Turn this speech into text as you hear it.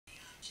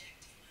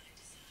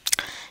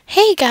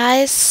Hey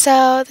guys,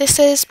 so this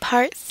is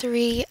part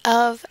 3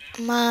 of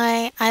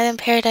my Island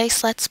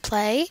Paradise Let's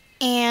Play,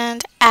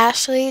 and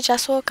Ashley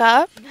just woke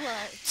up,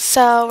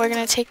 so we're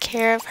going to take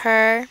care of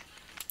her,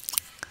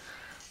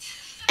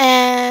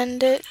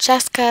 and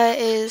Jessica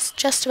is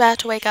just about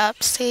to wake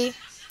up, see,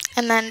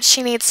 and then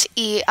she needs to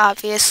eat,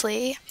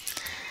 obviously,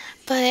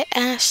 but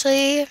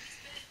Ashley,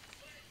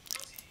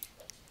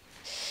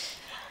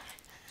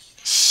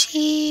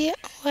 she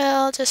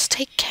will just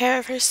take care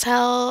of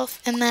herself,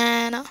 and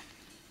then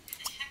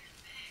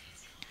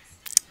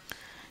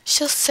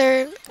she'll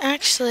serve,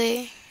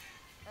 actually,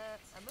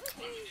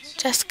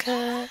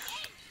 Jessica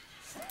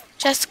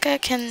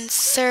can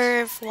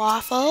serve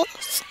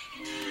waffles.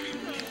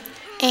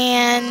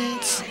 And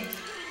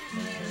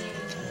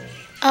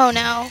oh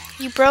no,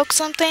 you broke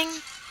something?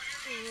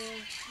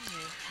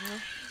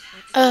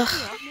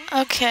 Ugh,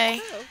 okay.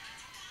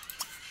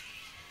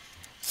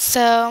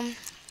 So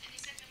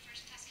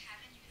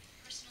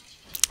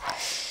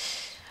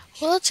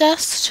we'll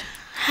just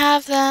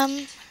have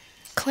them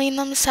clean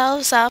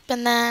themselves up,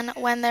 and then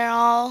when they're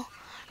all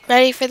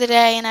ready for the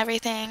day and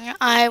everything,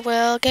 I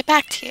will get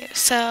back to you.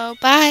 So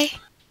bye.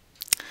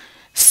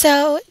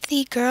 So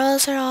the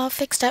girls are all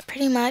fixed up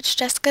pretty much.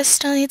 Jessica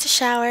still needs a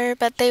shower,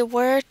 but they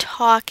were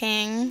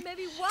talking.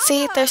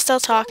 See, they're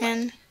still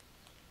talking.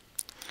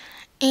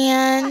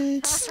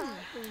 And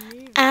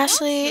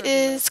Ashley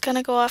is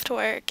gonna go off to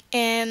work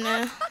in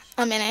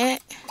a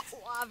minute.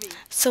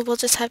 So we'll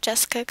just have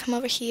Jessica come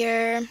over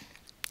here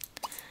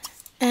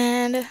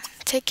and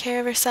take care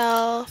of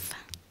herself.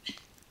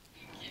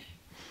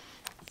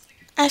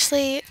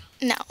 Ashley,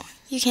 no,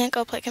 you can't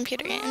go play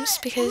computer games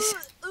because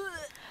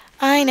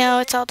I know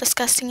it's all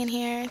disgusting in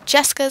here.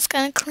 Jessica's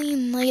gonna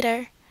clean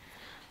later,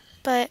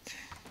 but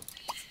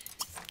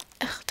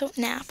ugh, don't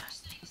nap.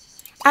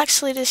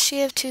 Actually, does she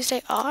have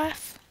Tuesday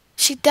off?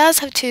 She does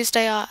have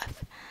Tuesday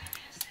off.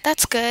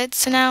 That's good.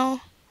 So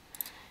now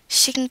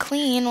she can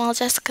clean while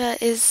Jessica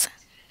is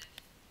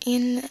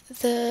in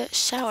the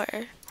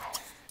shower.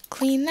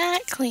 Clean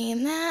that,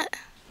 clean that.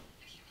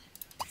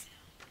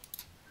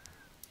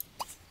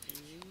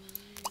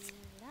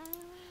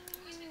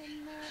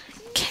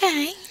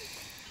 Okay.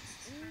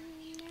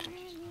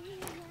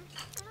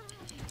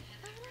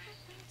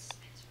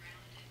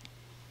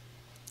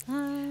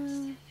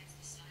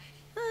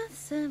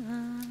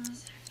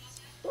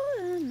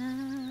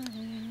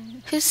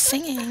 Who's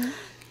singing?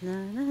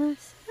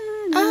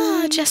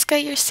 Oh, Jessica,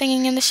 you're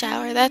singing in the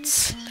shower.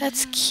 That's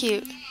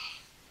cute.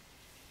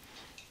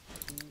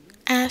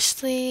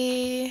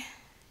 Ashley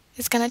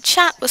is gonna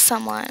chat with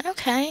someone.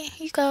 Okay,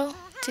 you go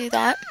do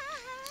that.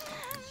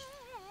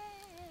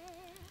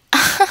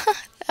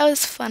 That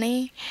was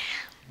funny.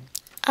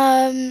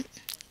 No,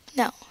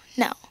 no,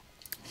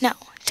 no,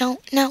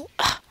 don't, no.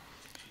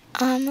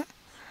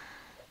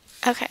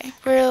 Okay,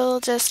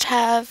 we'll just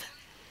have,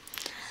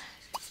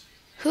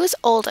 who's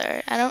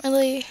older? I don't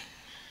really,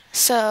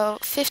 so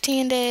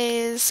 15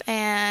 days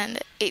and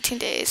 18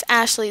 days.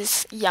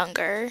 Ashley's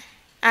younger.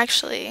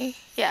 Actually,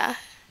 yeah,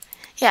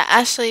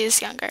 Ashley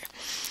is younger.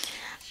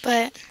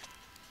 But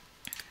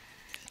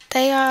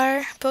they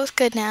are both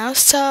good now,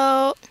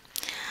 so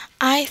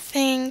I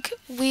think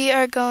we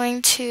are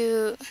going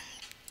to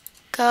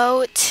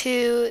go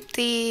to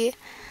the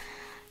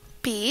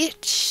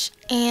beach,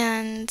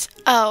 and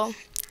oh,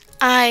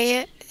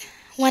 I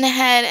went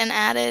ahead and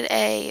added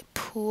a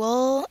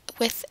pool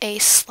with a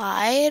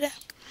slide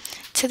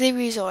to the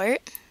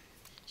resort.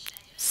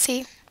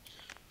 See,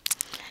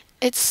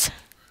 it's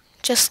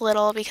just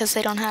little because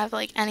they don't have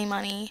like any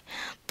money,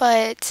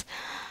 but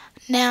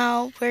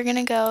now we're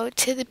gonna go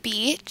to the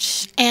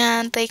beach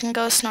and they can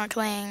go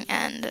snorkeling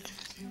and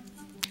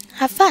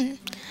have fun.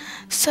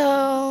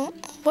 So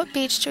what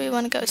beach do we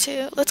want to go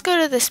to? Let's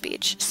go to this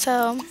beach.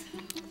 So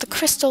the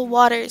Crystal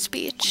Waters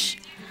beach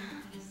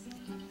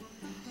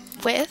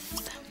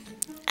with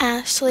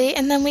Ashley,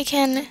 and then we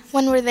can,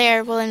 when we're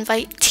there, we'll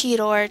invite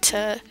Teodor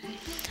to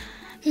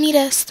meet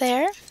us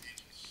there.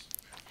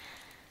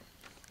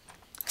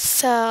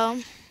 So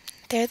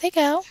there they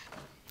go.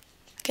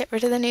 Get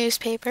rid of the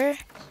newspaper.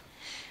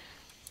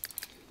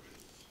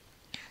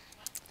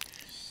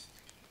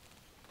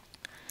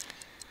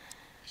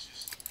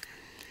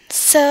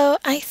 So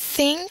I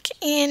think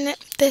in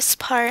this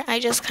part I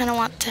just kind of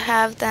want to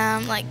have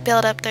them like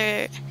build up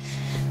their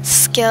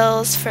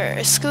skills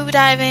for scuba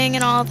diving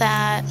and all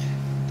that.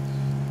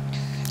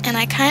 And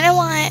I kind of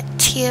want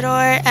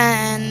Teodor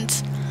and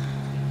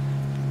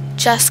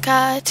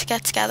Jessica to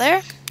get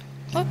together.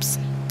 Whoops.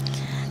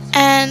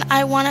 And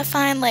I want to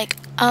find like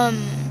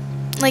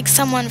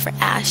someone for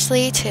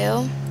Ashley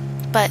too,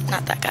 but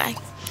not that guy.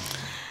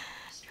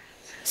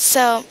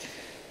 So,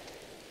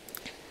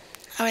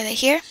 are they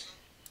here?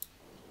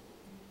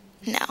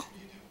 No.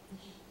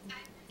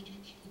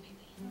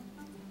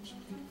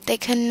 They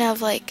couldn't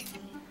have like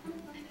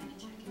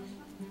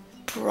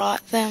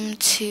brought them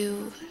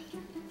to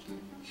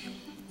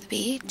the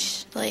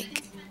beach?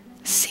 Like,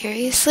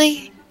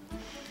 seriously?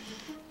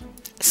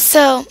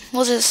 So,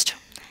 we'll just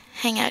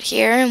hang out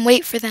here and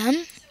wait for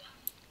them.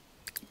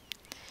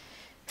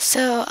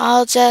 So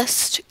I'll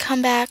just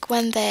come back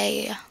when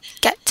they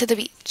get to the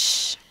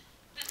beach.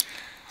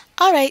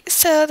 Alright,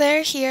 so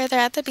they're here, they're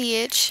at the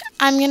beach.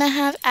 I'm gonna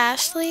have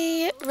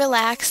Ashley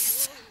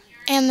relax,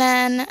 and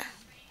then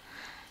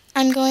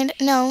I'm going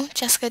to, no,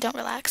 Jessica, don't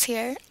relax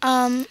here.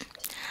 I'm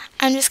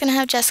just gonna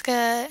have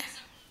Jessica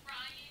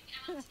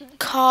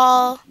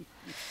call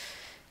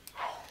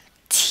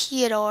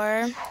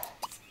Teodor.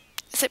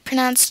 Is it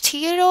pronounced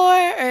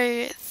Teodor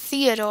or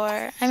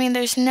Theodore? I mean,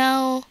 there's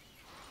no,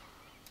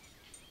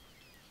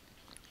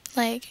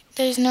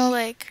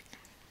 like,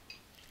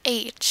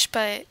 H,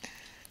 but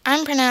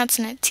I'm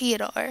pronouncing it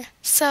Teodor.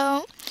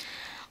 So,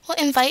 we'll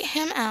invite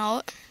him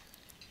out.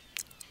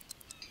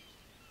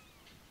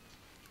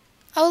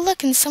 Oh,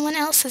 look, and someone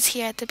else is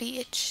here at the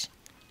beach.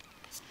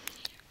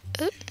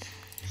 Oop,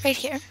 right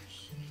here.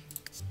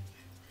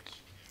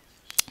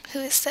 Who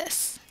is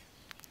this?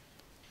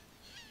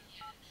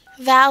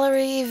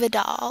 Valerie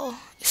Vidal.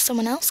 Is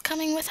someone else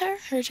coming with her,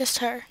 or just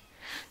her?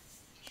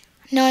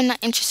 No, I'm not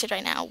interested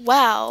right now.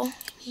 Wow.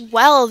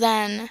 Well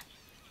then,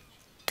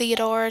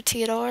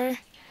 Teodor.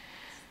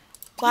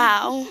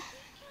 Wow.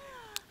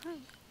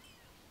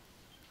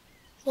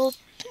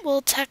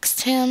 We'll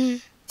text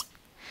him.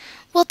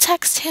 We'll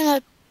text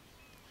him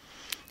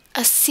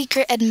a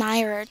secret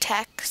admirer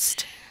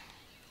text.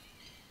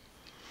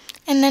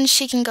 And then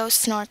she can go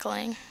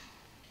snorkeling.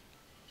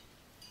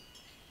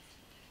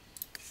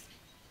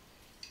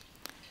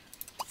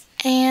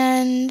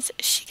 And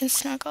she can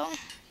snorkel.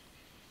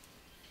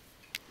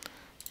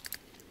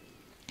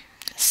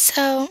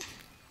 So,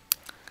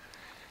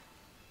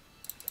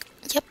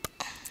 yep,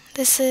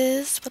 this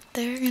is what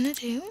they're gonna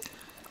do.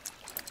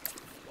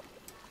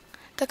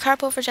 The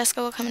carpool for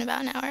Jessica will come in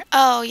about an hour.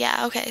 Oh,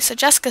 yeah, okay, so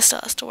Jessica still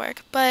has to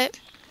work, but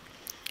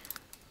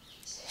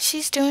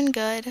she's doing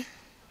good.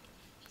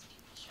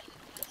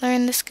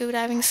 Learn the scuba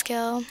diving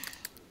skill.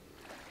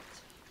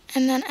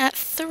 And then at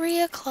 3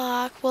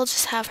 o'clock, we'll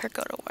just have her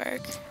go to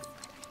work.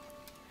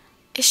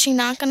 Is she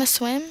not gonna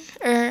swim?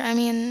 Or,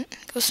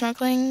 go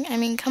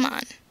snorkeling? Come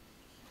on.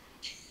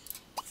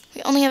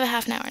 We only have a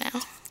half an hour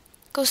now.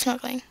 Go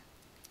snorkeling.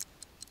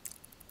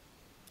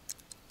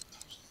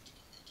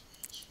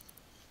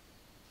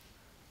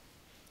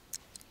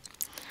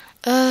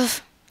 Ugh.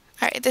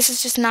 Alright, this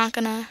is just not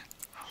gonna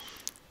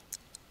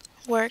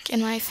work in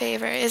my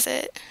favor, is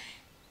it?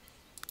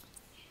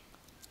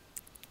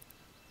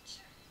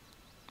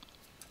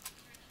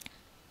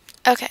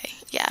 Okay,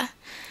 yeah.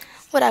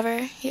 Whatever.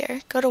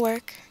 Here, go to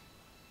work.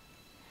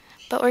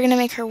 But we're gonna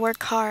make her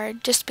work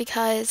hard just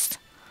because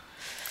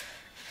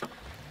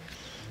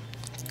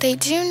they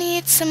do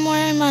need some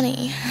more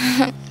money.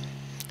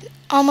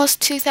 Almost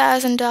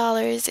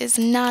 $2,000 is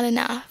not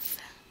enough.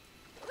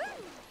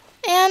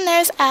 And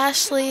there's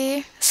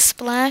Ashley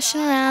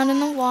splashing around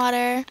in the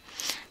water.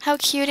 How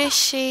cute is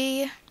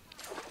she?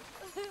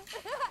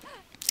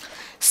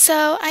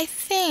 So I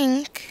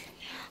think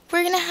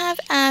we're gonna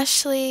have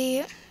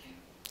Ashley,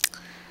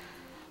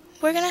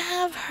 we're gonna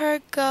have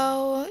her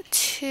go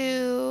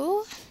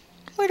to,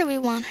 where do we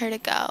want her to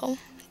go?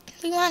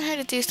 We want her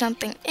to do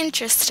something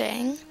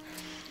interesting.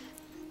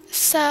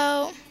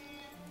 So,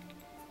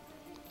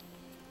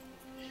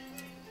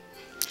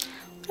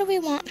 what do we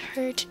want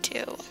her to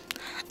do?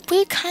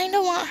 We kind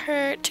of want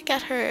her to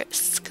get her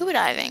scuba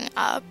diving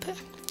up,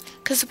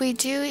 because we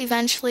do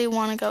eventually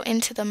want to go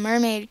into the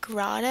mermaid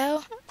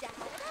grotto.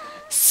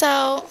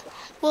 So,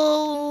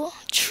 we'll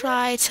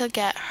try to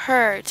get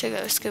her to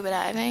go scuba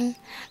diving,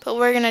 but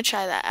we're going to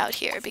try that out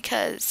here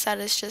because that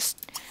was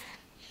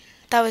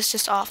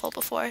just awful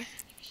before.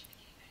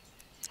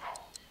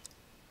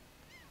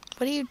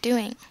 What are you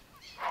doing?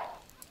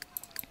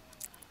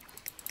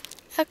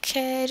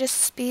 Okay, just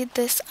speed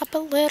this up a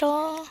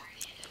little.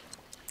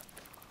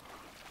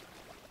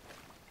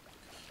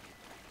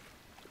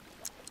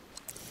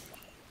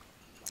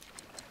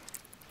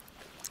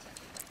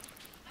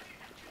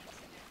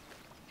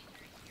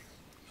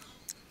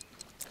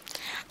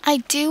 I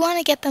do want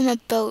to get them a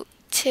boat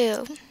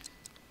too.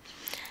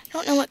 I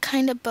don't know what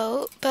kind of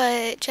boat,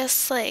 but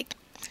just like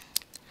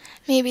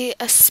maybe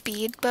a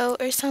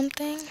speedboat or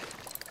something.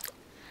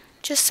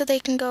 Just so they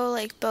can go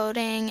like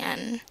boating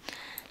and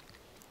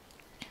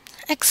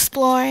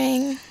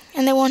exploring,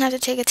 and they won't have to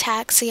take a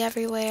taxi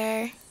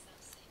everywhere.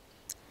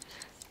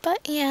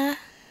 But yeah,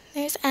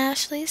 there's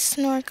Ashley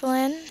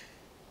snorkeling,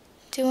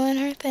 doing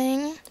her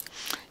thing.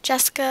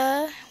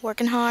 Jessica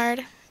working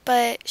hard,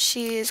 but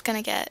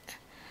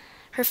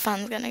her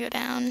fun's gonna go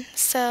down.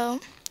 So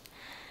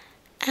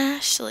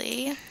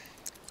Ashley,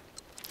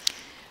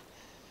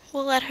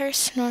 we'll let her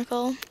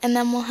snorkel, and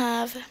then we'll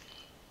have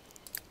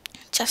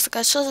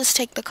Jessica, she'll just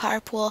take the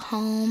carpool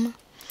home.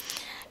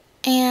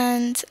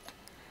 And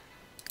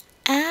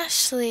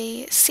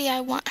Ashley, see,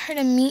 I want her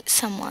to meet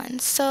someone,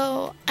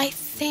 so I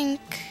think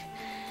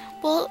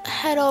we'll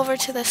head over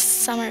to the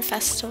summer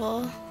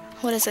festival.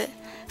 What is it?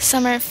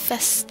 Summer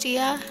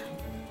Festia?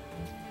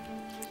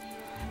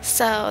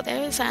 So,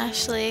 there's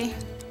Ashley.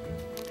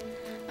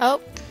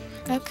 Oh,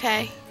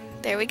 okay.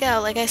 There we go,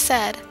 like I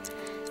said.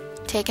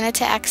 Taking a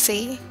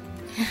taxi.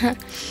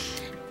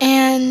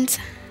 And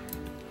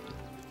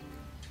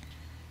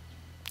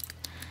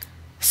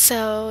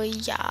so,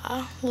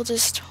 yeah, we'll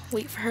just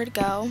wait for her to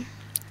go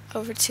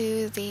over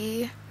to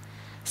the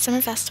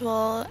summer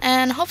festival,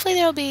 and hopefully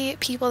there'll be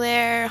people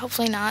there.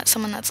 Hopefully not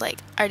someone that's like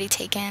already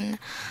taken.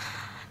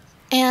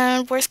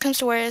 And worst comes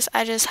to worst,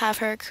 I just have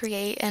her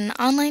create an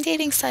online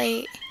dating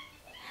site.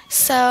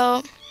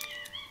 So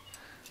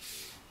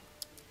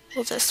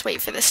we'll just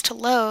wait for this to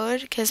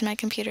load because my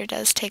computer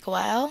does take a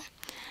while.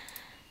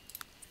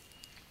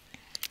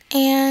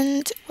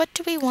 And what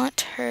do we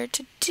want her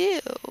to do?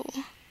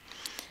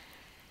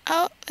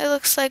 Oh, it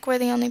looks like we're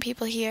the only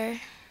people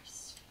here.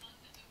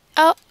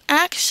 Oh,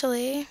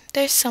 actually,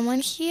 there's someone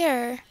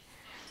here.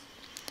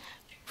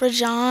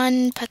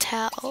 Rajan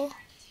Patel.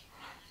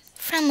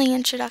 Friendly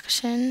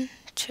introduction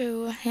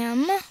to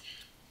him.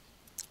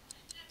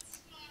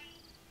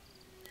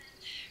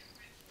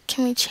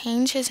 Can we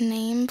change his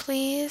name,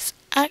 please?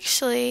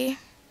 Actually,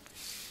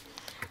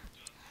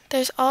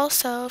 there's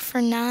also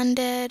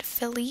Fernandez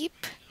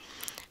Felipe,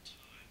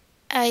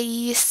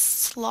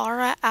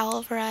 Laura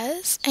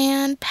Alvarez,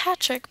 and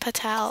Patrick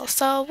Patel.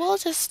 So we'll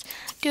just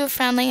do a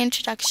friendly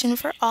introduction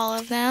for all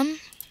of them.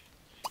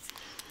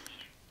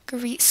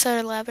 Greet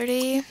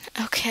celebrity.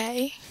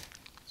 Okay.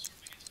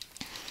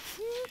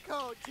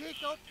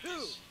 Chico 2.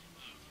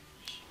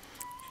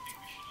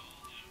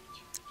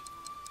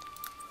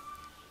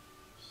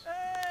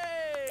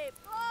 Hey!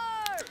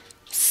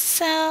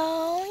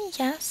 So,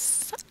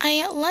 yes,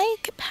 I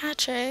like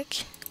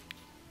Patrick.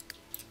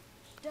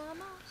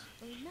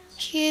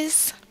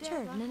 He's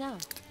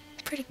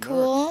pretty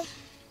cool.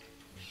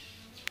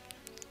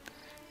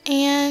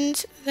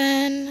 And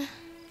then,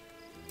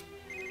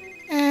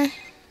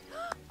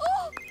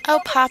 oh,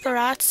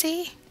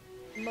 paparazzi.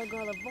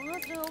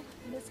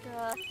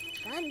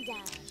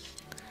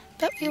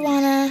 But we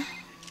wanna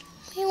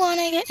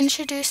get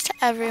introduced to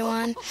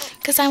everyone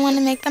because I want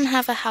to make them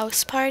have a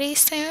house party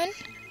soon.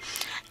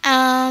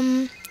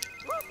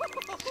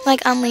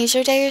 Like on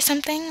Leisure Day or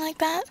something like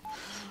that.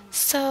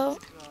 So,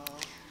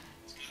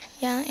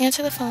 yeah,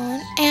 answer the phone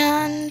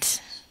and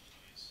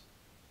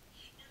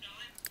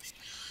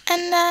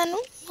then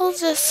we'll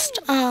just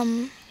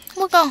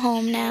we'll go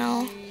home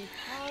now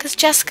because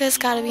Jessica's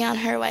got to be on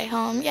her way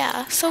home.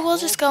 Yeah, so we'll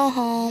just go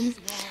home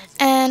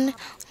and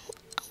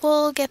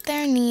we'll get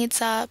their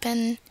needs up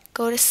and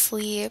go to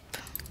sleep.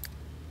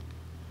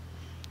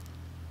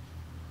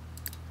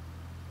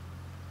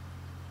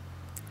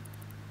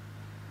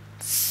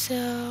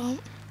 So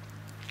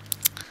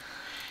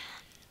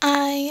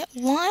I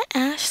want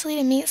Ashley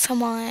to meet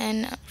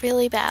someone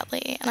really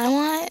badly, and I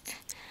want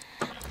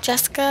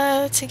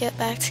Jessica to get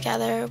back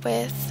together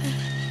with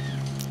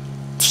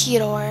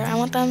Teodor. I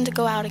want them to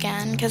go out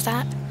again because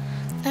that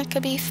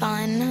could be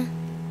fun.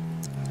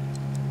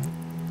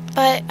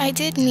 But I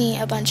did meet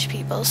a bunch of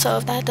people, so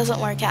if that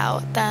doesn't work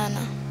out, then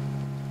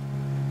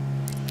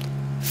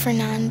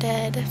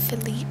Fernandez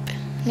Felipe,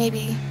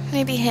 maybe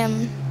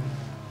him.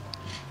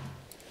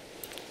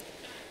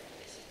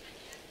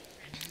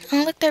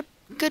 Oh, look, they're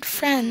good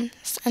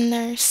friends and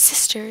they're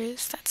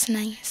sisters. That's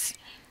nice.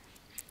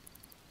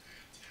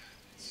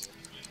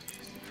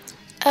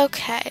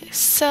 Okay,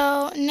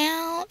 so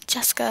now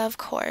Jessica, of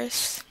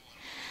course.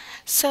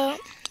 So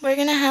we're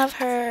gonna have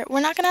her, we're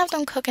not gonna have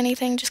them cook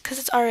anything just because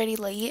it's already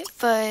late,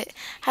 but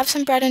have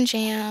some bread and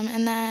jam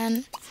and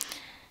then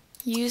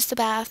use the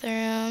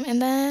bathroom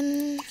and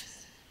then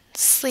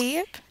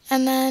sleep.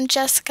 And then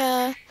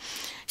Jessica,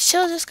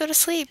 she'll just go to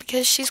sleep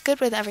because she's good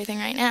with everything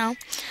right now.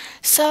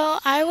 So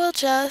I will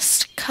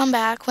just come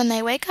back when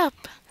they wake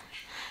up.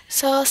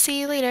 So I'll see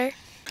you later.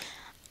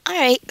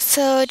 Alright,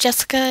 so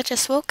Jessica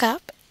just woke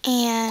up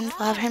and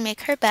we'll have her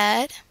make her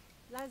bed.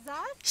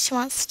 She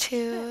wants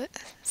to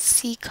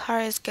see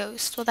Kara's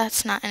ghost. Well,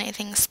 that's not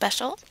anything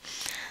special.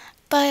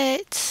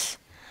 But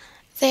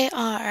they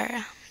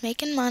are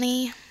making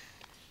money.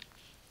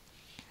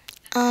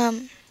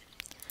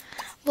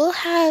 We'll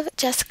have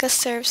Jessica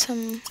serve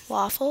some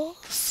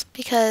waffles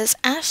because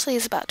Ashley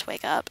is about to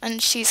wake up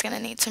and she's going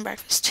to need some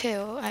breakfast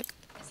too.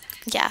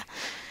 Yeah.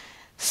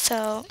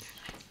 So,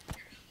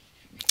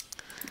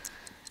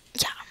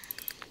 yeah.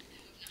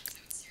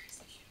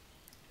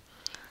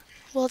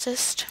 We'll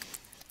just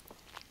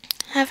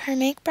have her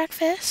make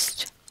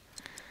breakfast.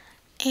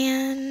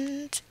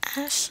 And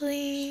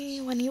Ashley,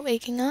 when you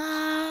waking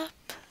up?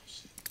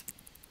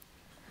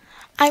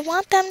 I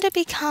want them to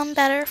become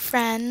better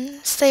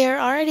friends. They are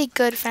already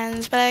good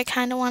friends, but I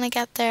kind of want to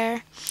get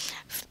their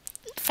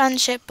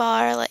friendship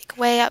bar like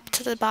way up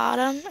to the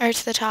bottom or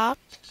to the top.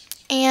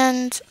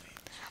 And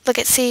look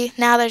at, see,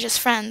 now they're just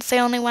friends. They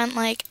only went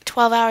like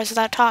 12 hours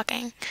without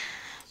talking.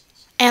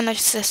 And they're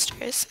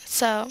sisters,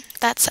 so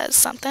that says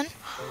something.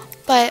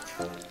 But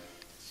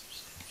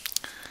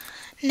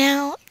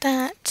now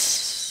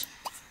that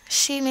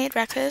she made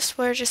breakfast,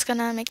 we're just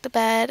gonna make the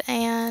bed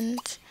and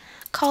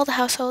call the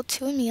household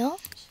to a meal.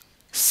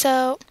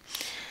 So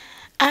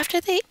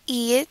after they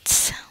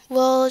eat,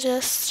 we'll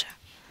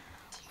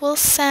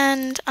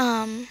send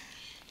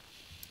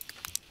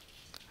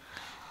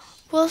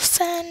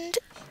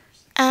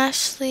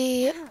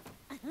Ashley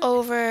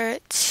over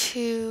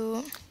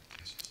to,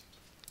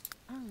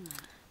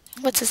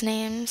 what's his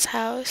name's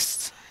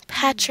house?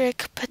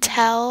 Patrick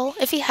Patel.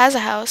 If he has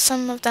a house,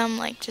 some of them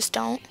like just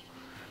don't.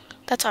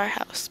 That's our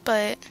house,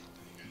 but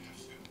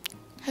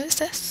who's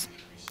this?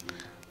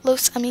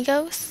 Los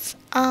Amigos.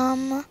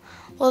 Well,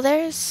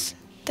 there's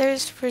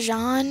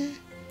Rajan.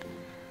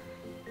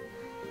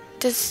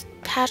 Does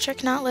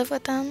Patrick not live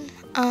with them?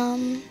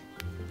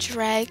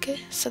 Dreg.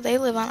 So they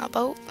live on a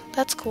boat.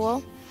 That's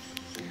cool.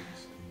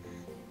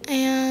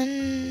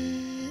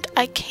 And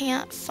I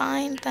can't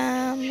find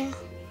them.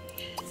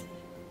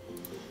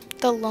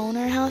 The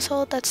loner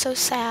household. That's so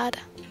sad.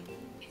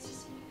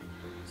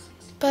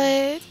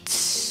 But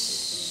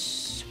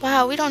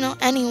wow, we don't know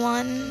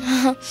anyone.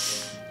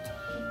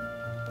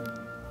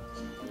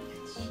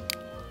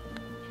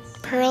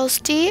 Pearls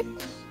Deep,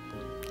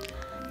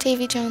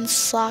 Davy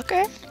Jones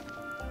Locker.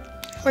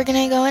 We're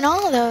gonna go in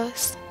all of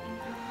those.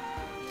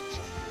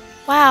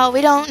 Wow,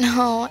 we don't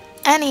know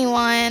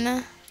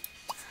anyone.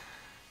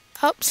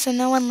 Oh, so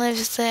no one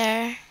lives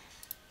there.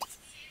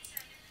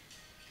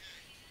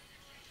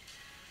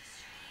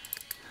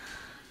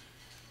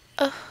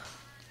 Ugh.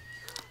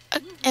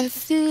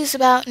 Enthused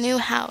about new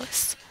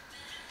house.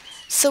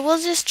 So we'll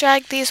just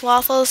drag these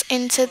waffles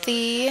into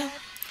the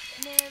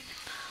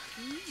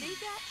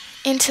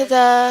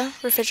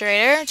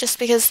refrigerator just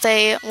because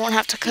they won't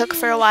have to cook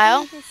for a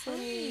while.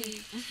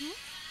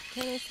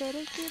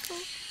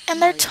 And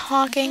they're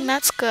talking,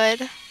 that's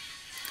good.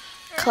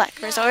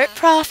 Collect resort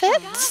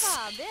profits.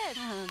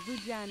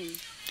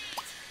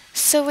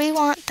 So we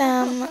want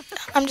them,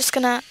 I'm just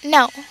gonna,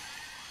 no.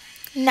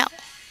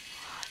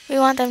 We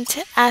want them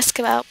to ask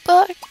about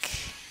book,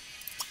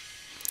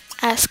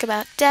 ask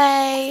about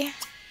day,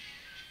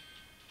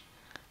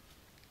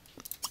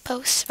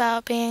 post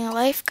about being a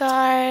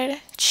lifeguard,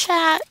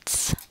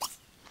 chat,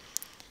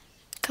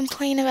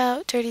 complain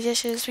about dirty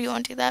dishes. We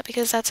won't do that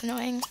because that's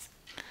annoying.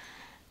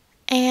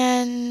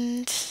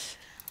 And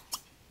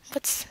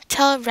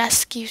tell a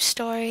rescue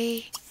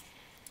story.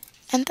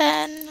 And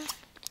then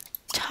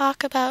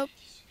talk about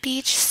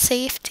beach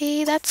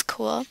safety. That's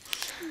cool.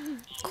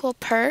 Cool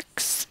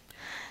perks.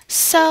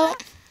 So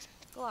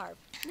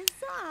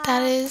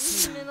that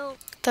is,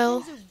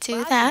 they'll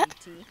do that.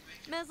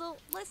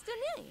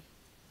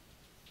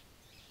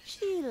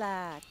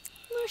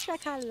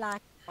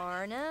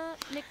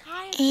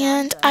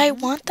 And I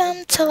want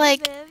them to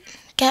like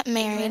get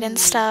married and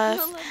stuff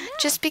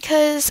just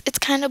because it's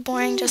kind of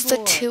boring just the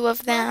two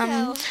of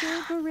them,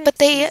 but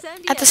they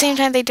at the same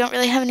time they don't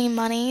really have any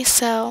money,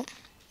 so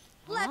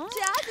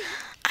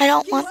I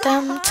don't want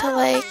them to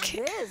like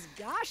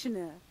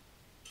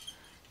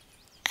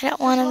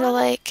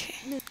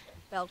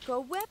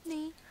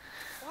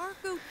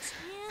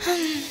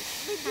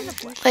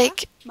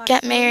like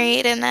get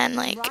married and then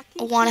like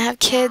want to have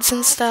kids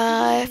and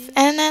stuff,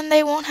 and then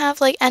they won't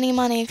have like any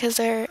money because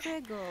they're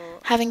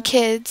having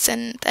kids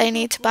and they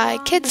need to buy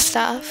kids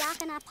stuff.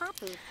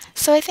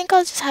 So I think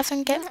I'll just have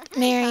them get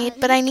married,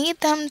 but I need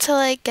them to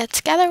like get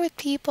together with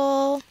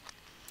people,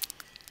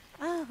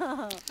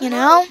 you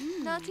know?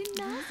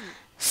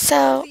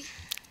 So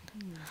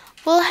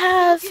we'll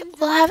have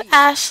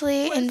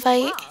Ashley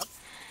invite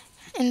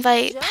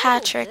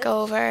Patrick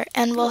over,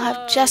 and we'll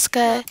have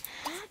Jessica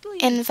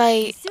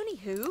invite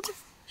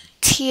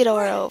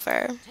Teodor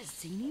over.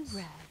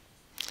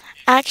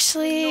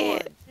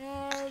 Actually,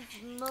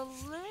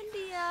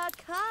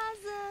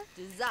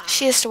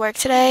 she has to work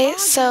today,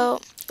 so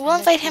we'll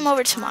invite him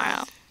over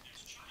tomorrow.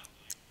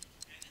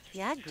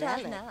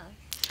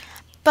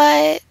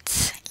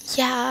 But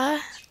yeah,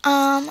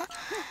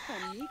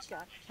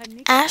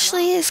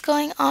 Ashley is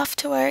going off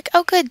to work.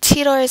 Oh good,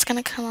 Teodor is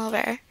gonna come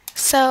over.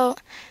 So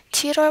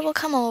Teodor will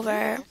come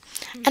over,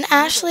 and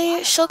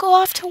Ashley, she'll go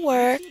off to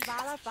work.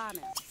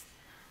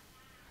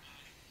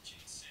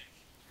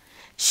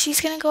 She's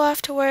gonna go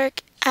off to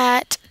work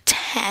at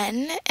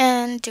 10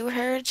 and do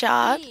her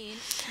job.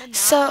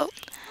 So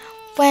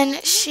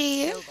when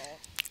she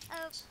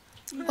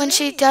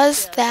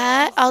does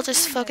that, I'll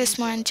just focus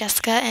more on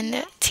Jessica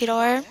and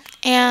Teodor,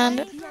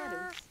 and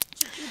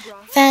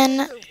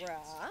then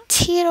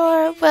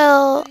Teodor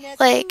will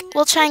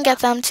we'll try and get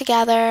them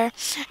together,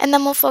 and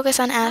then we'll focus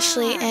on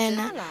Ashley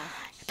and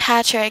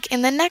Patrick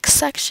in the next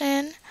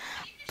section.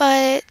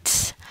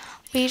 But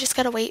we just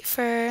gotta wait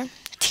for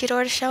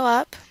Teodor to show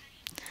up.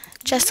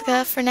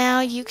 Jessica, for now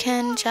you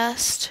can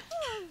just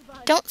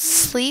don't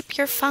sleep,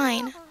 you're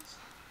fine.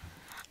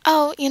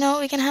 Oh, you know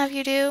what we can have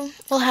you do?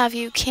 We'll have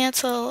you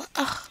cancel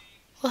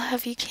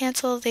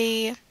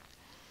the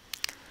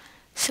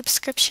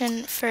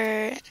subscription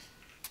for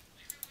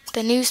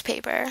the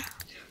newspaper.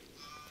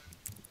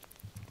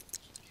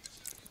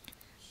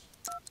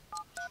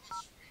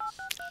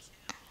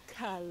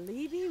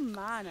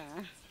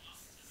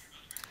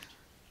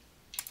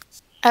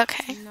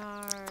 Okay.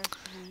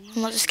 And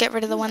we'll just get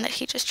rid of the one that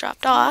he just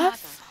dropped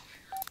off.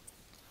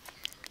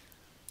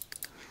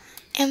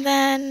 And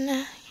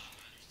then,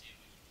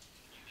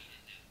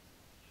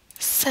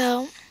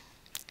 so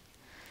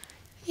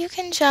you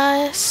can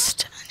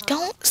just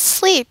don't sleep.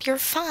 sleep. You're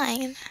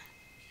fine.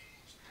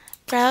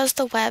 Browse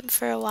the web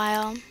for a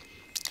while.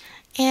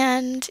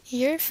 And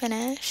you're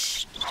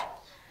finished.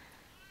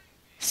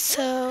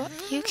 So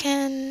you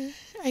can...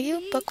 Are you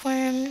a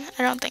bookworm?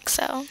 I don't think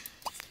so.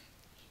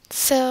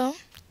 So...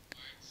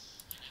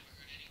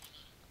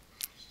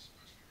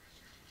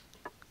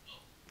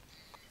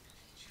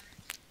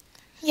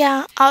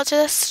 Yeah, I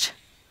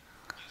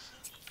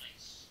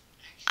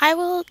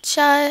will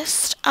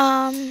just,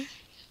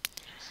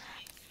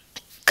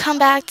 come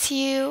back to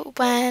you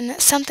when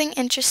something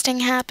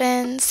interesting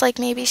happens, like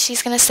maybe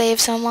she's gonna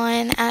save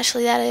someone,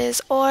 Ashley that is,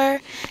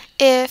 or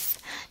if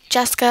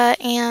Jessica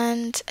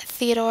and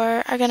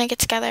Theodore are gonna get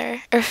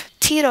together, or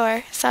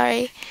Teodor,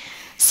 sorry.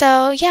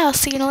 So yeah, I'll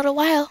see you in a little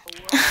while.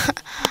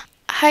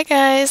 Hi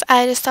guys,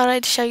 I just thought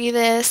I'd show you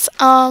this.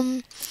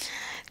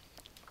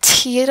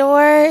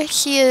 Teodor,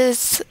 he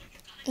is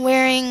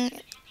wearing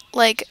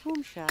like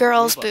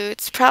girls'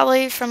 boots,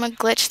 probably from a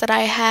glitch that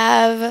I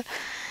have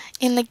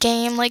in the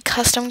game, like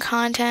custom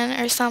content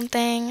or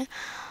something.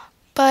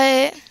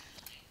 But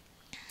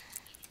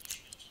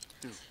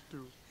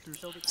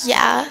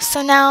yeah,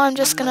 so now I'm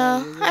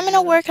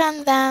gonna work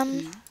on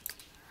them,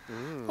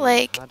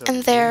 like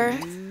in their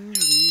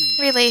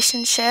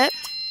relationship.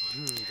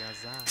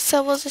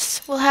 So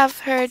we'll have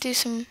her do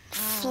some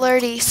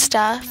flirty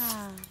stuff,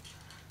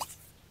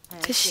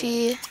 because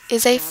she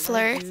is a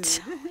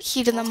flirt.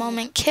 Heat of the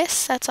moment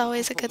kiss, that's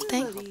always a good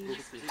thing.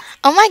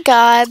 Oh my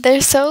god, they're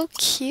so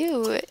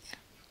cute.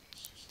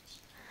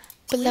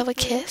 Below a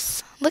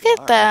kiss. Look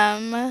at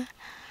them.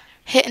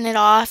 Hitting it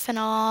off and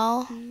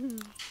all.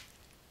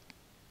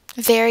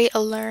 Very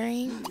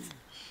alluring.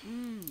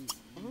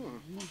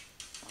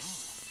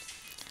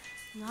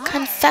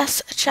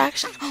 Confess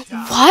attraction.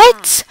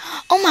 What?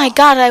 Oh my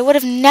god, I would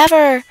have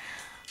never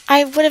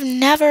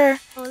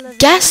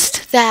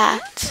guessed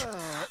that.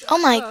 Oh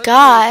my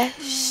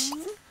gosh.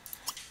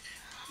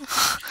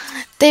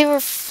 They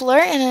were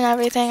flirting and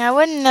everything. I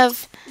wouldn't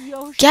have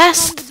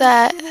guessed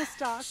that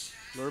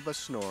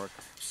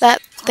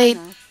they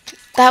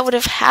that would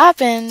have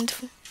happened.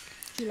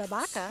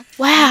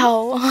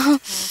 Wow.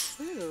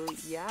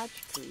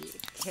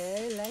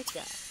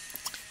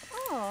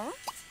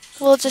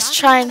 We'll just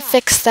try and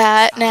fix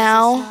that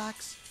now.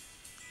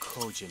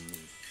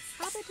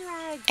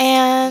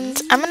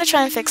 And I'm gonna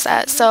try and fix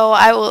that, so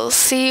I will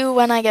see you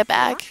when I get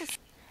back.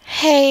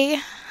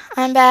 Hey,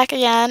 I'm back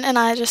again, and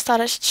I just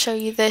thought I should show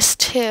you this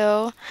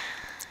too.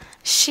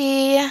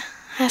 She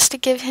has to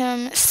give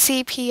him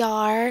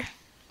CPR.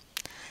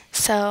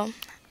 So,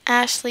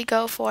 Ashley,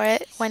 go for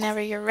it whenever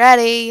you're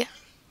ready.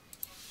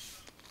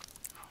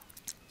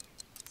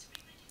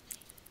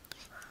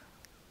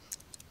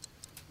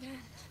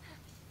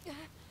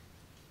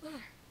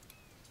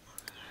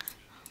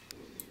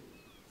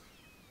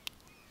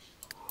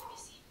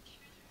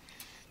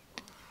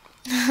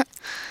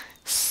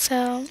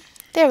 So,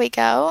 there we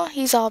go.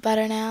 He's all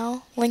better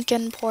now.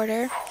 Lincoln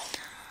Porter.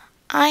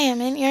 I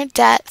am in your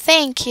debt.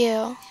 Thank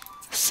you.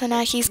 So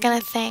now he's gonna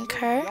thank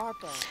her.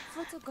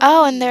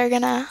 Oh, and they're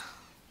gonna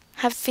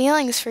have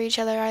feelings for each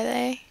other, are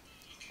they?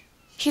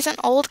 He's an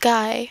old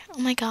guy. Oh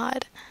my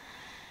god.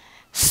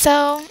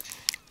 So,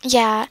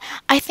 yeah,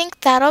 I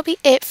think that'll be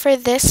it for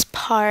this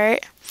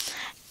part.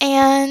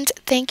 And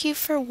thank you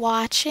for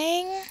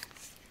watching.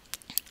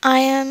 I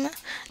am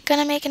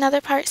gonna make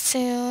another part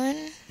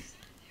soon.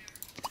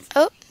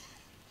 Oh.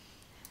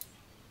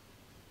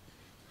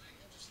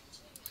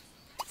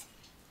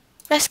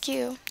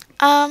 Rescue.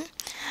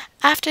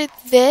 After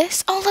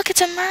this, oh look,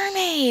 it's a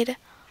mermaid.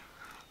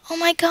 Oh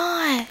my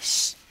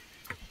gosh.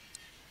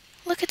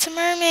 Look, it's a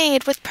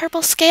mermaid with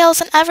purple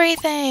scales and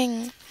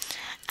everything.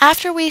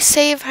 After we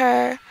save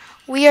her,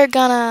 we are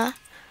gonna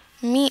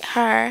meet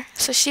her,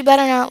 so she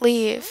better not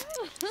leave.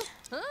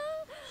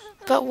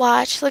 But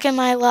watch, look at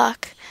my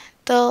luck.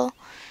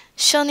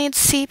 She'll need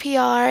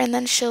CPR and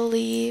then she'll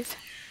leave.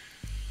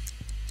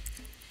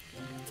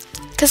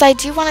 Because I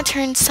do want to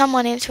turn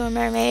someone into a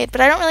mermaid,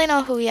 but I don't really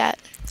know who yet.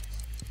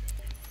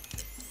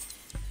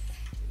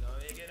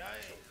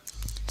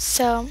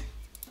 So,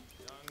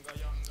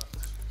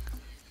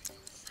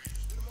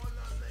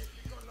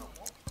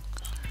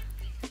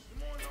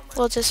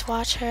 we'll just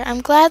watch her.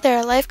 I'm glad there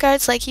are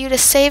lifeguards like you to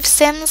save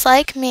Sims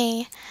like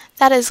me.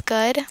 That is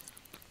good.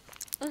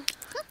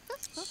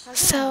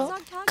 So,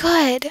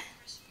 good.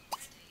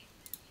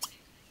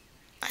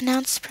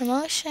 Announce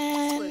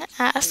promotion,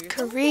 ask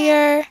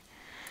career.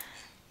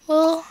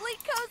 We'll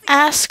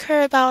ask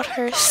her about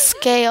her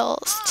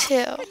scales,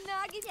 too.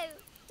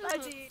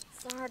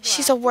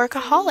 She's a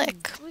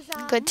workaholic.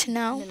 Good to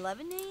know.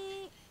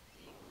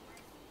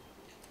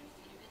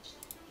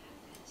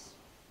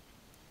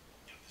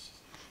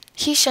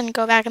 He shouldn't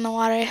go back in the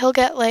water. He'll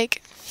get,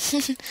 like,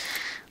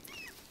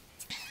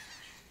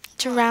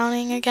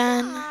 drowning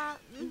again.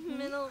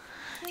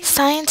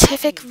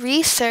 Scientific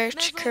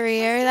research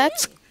career.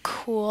 That's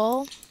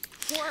cool.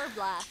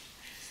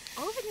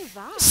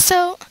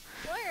 So,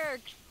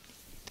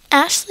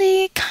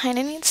 Ashley kind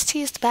of needs to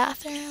use the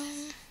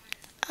bathroom.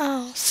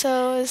 Oh,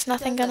 so is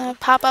nothing gonna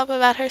pop up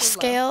about her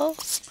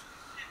scales?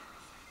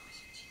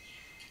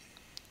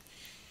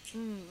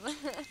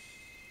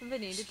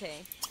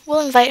 Venite.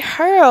 We'll invite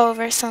her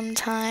over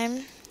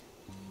sometime.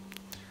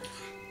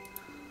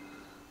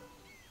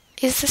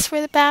 Is this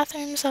where the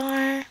bathrooms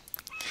are?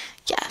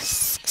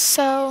 Yes.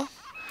 So,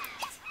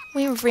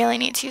 we really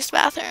need to use the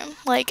bathroom,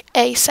 like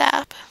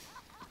ASAP.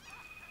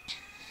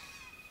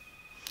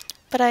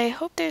 But I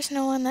hope there's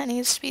no one that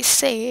needs to be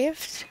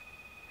saved.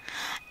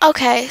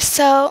 Okay,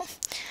 so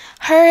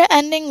her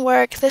ending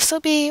work, this will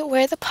be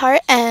where the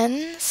part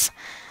ends.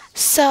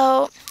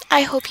 So,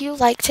 I hope you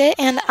liked it,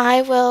 and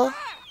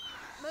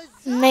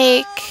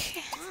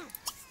make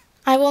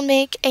I will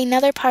make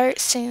another part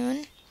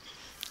soon.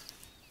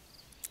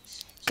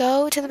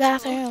 Go to the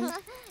bathroom.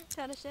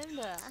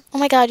 Oh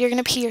my god, you're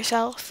gonna pee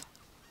yourself.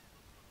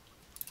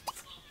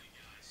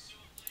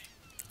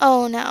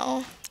 Oh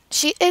no.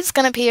 She is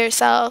gonna pee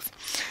herself.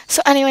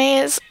 So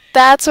anyways,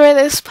 that's where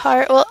this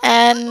part will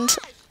end.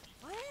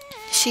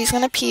 She's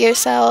gonna pee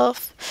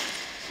herself.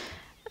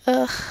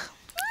 Ugh.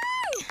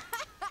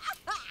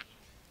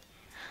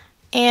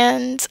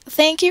 And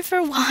thank you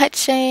for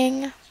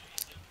watching.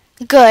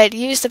 Good,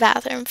 use the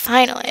bathroom.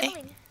 Finally.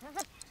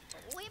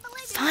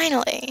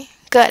 Finally.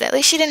 Good, at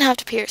least she didn't have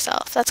to pee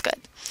herself. That's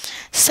good.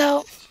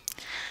 So,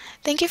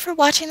 thank you for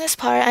watching this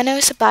part. I know I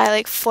said bye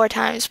like 4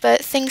 times,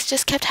 but things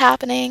just kept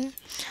happening.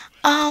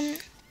 Um,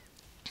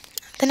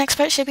 the next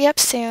part should be up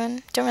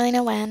soon. Don't really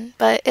know when,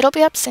 but it'll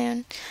be up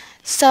soon.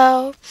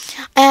 So,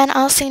 and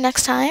I'll see you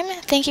next time.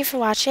 Thank you for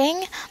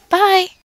watching. Bye!